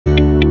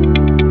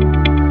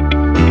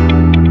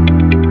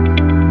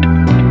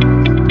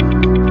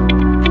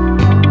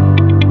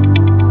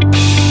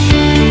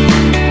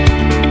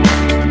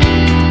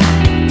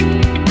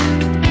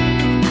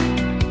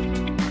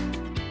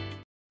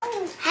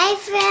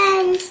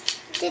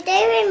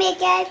Today we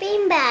make a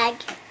beanbag.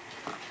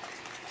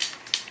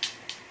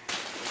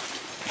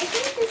 I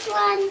think this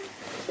one,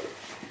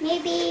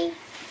 maybe.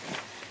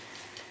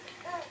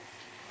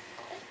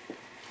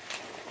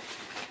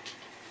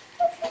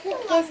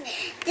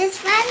 This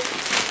one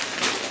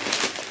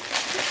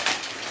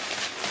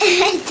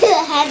is too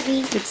heavy.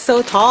 It's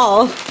so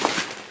tall.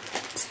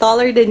 It's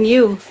taller than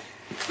you.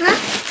 Huh?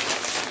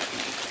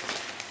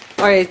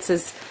 Or it's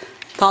as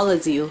tall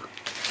as you.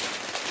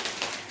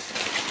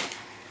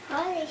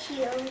 How is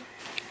you?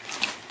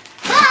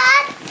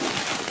 But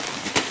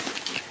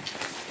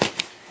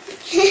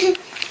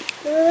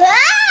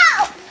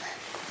wow!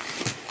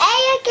 Are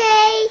you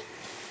okay?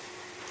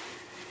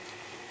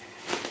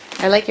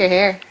 I like your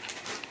hair.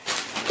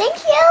 Thank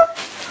you.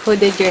 Who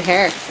did your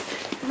hair?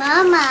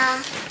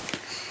 Mama.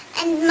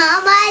 And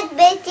Mama is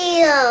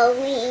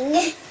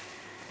videoing.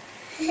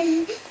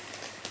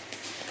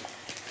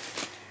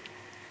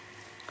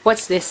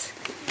 What's this?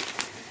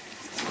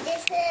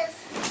 This is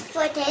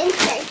for the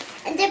insect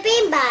and the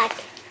beanbag.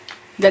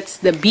 That's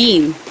the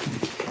bean.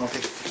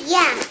 Okay.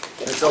 Yeah.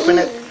 Let's open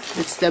it.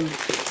 It's the...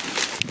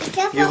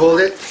 Careful. You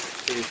hold it.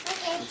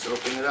 Okay. Let's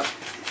open it up.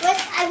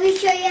 First, I will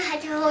show you how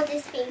to hold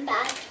this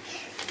beanbag.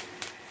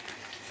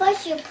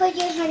 First, you put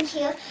your hand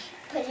here.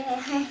 Put your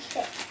hand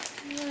here.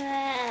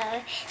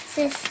 Wow. This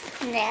is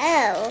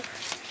snow.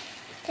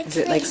 Is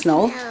it like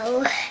snow?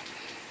 Snow.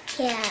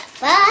 Yeah,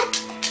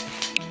 but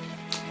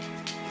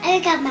I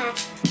will come back.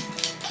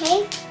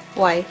 Okay?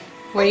 Why?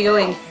 Where are you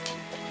going?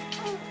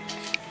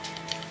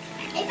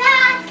 I'm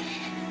back.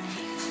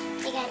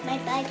 I got my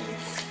buddies.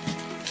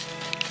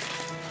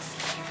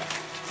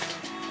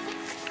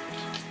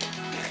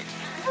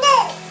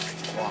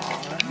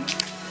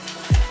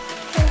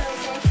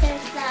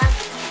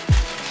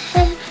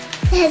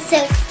 That's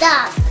so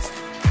soft.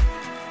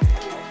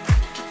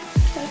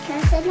 Here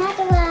comes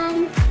another one.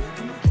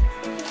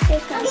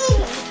 Here comes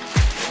two.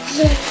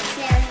 Here's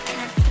very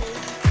comfy.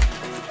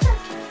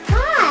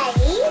 Five.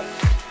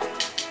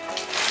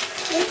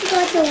 Let's go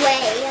the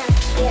way up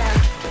here.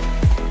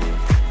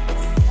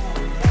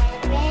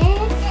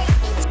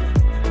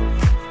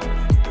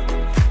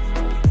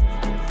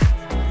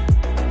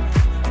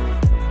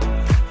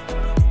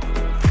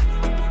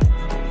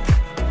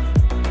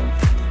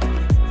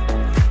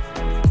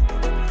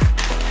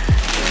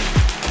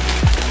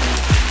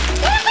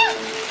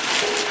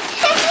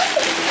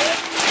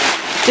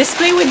 Just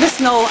play with the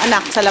snow,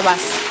 anak, sa labas.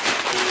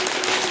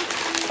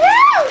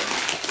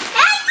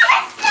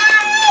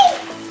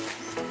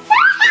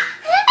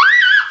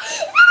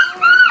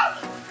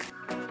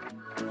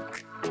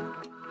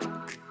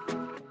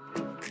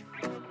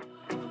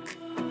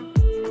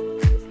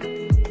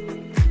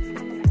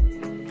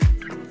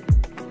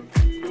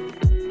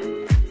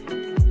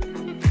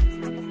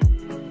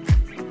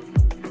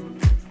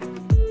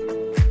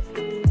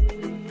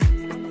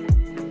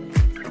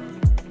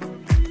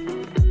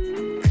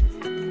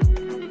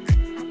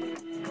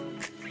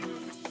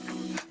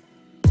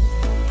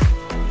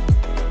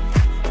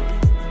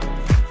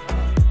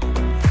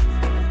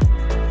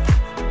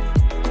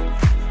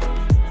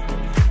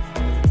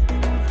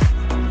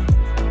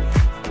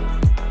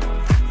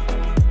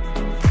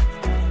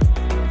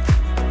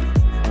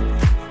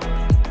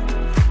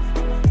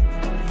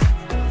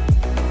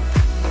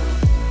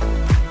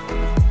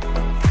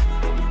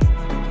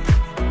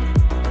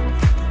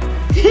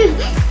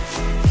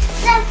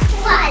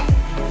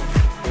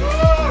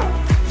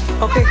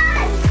 Okay.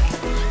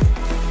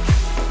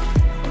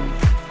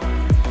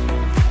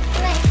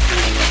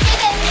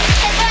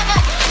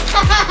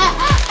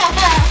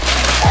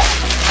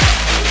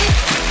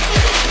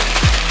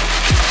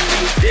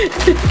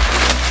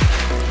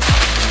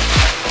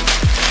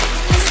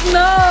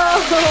 Snow!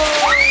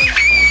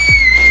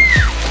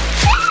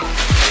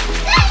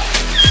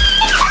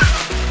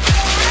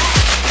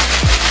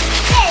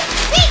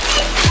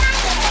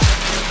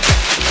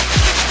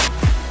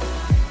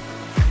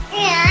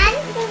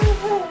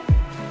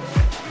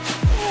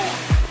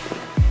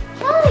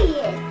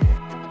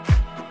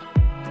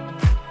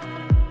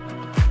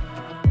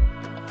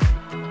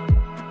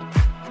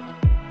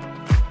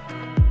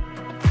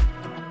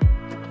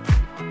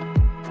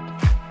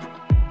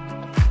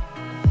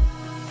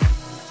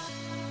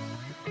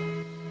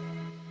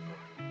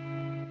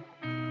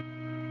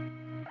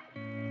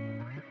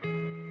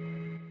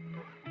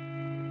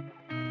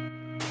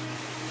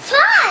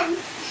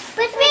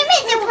 But we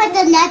need to put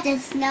another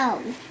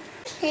snow.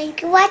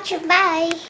 Thank you for watching. Bye.